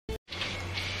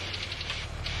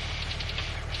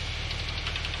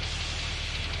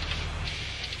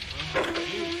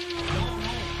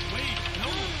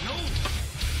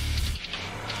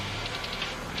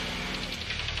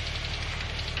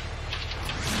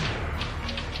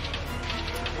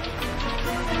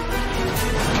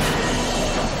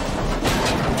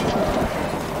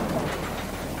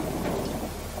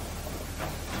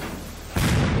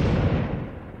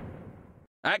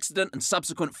accident and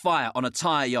subsequent fire on a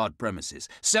tyre yard premises.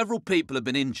 Several people have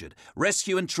been injured.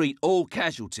 Rescue and treat all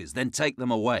casualties, then take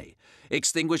them away.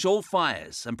 Extinguish all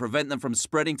fires and prevent them from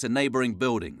spreading to neighbouring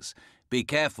buildings. Be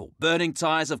careful. Burning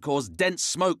tyres have caused dense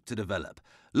smoke to develop.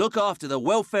 Look after the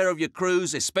welfare of your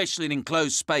crews, especially in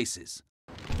enclosed spaces.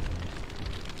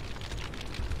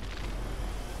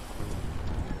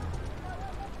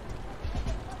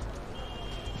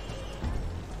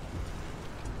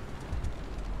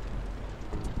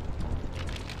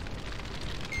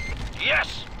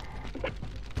 Yes!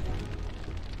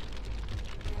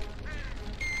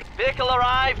 Vehicle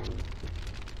arrived.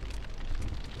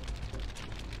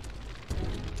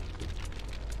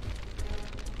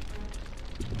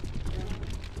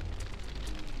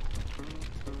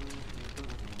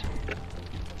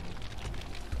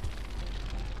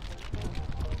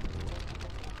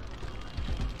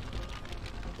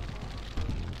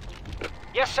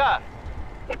 Yes, sir.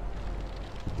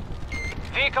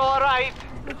 Vehicle arrived.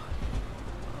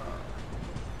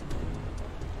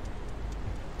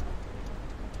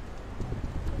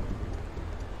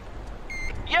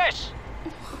 Yes!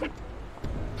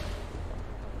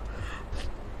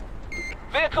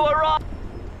 Vehicle arrived!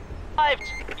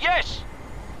 Yes!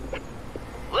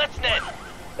 Listening!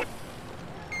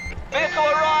 Vehicle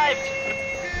arrived!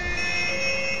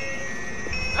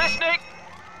 Listening!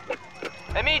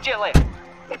 Immediately!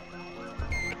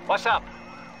 What's up?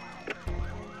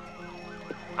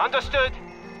 Understood!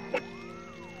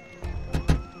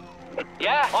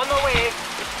 Yeah, on the way!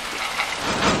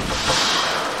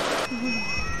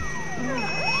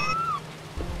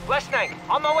 Listening!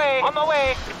 On the way! On the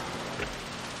way!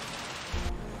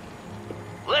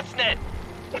 Listening!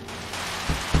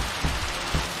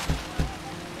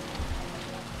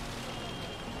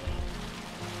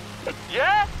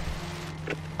 Yeah?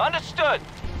 Understood!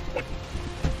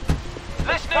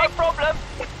 Listening! No problem!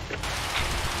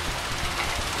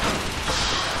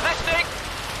 Listening!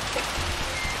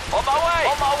 On my way!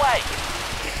 On my way!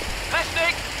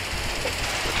 Listening!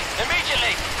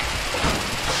 Immediately!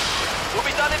 Will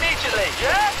be done immediately,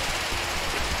 yeah?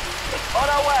 On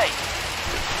our way!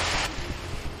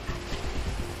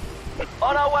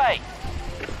 On our way!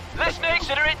 Listening,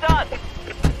 consider it done!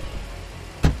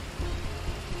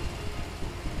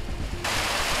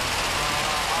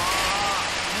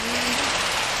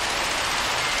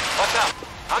 What's up?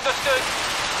 Understood!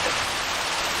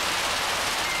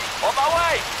 On my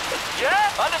way!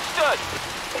 Yeah? Understood!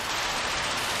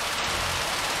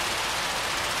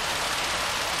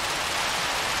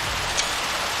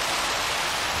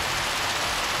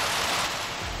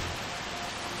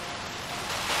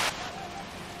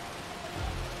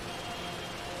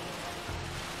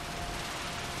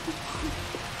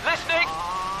 Listening!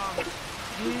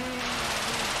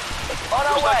 On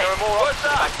our way! There are more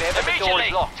officers back there, but the door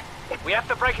is locked. We have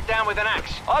to break it down with an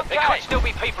axe. Okay. There could still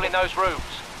be people in those rooms.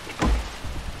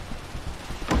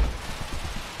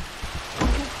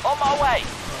 On my way!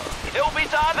 It'll be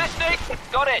done! Listening!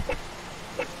 Got it!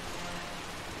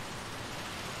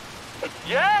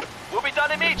 Yeah? We'll be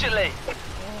done immediately!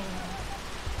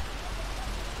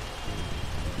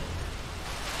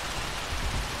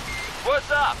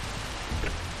 What's up?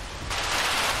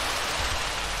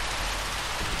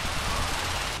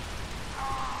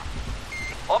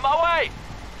 On my way!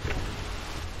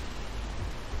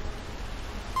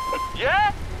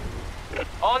 Yeah?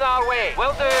 On our way.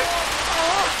 Will do.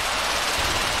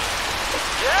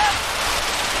 Yeah?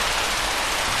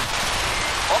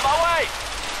 On my way!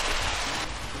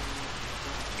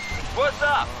 What's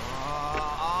up?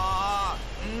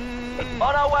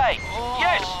 On our way.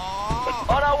 Yes!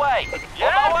 On our way. Yeah?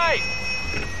 On my way!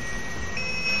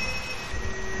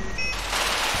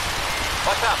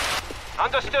 What's up?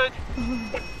 Understood.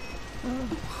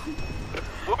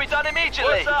 We'll be done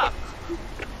immediately. What's up?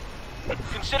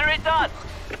 Consider it done.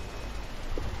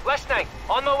 Listening.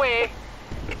 On the way.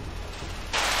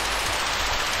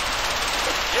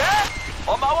 Yeah?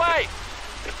 On my way.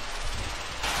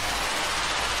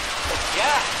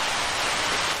 Yeah.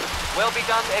 Will be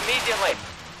done immediately.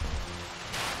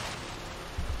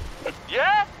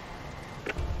 Yeah?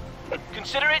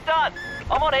 Consider it done.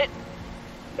 I'm on it.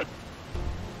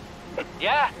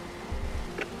 Yeah?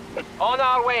 On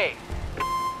our way.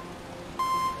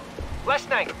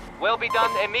 Listening. Will be done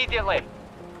immediately.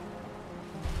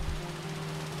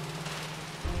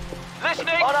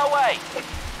 Listening. On our way.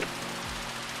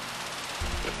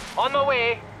 On the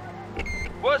way.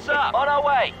 What's up? On our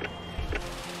way.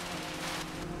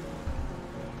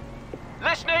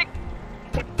 Listening.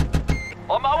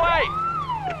 On my way.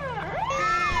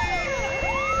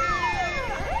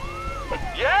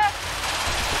 Yeah?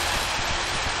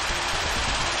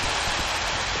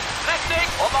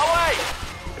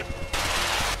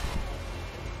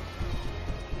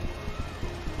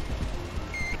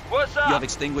 You have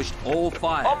extinguished all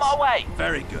fires. On my way.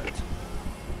 Very good.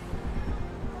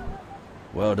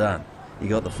 Well done. You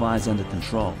got the fires under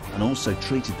control and also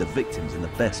treated the victims in the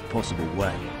best possible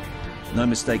way. No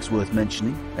mistakes worth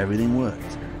mentioning. Everything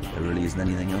worked. There really isn't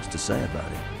anything else to say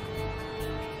about it.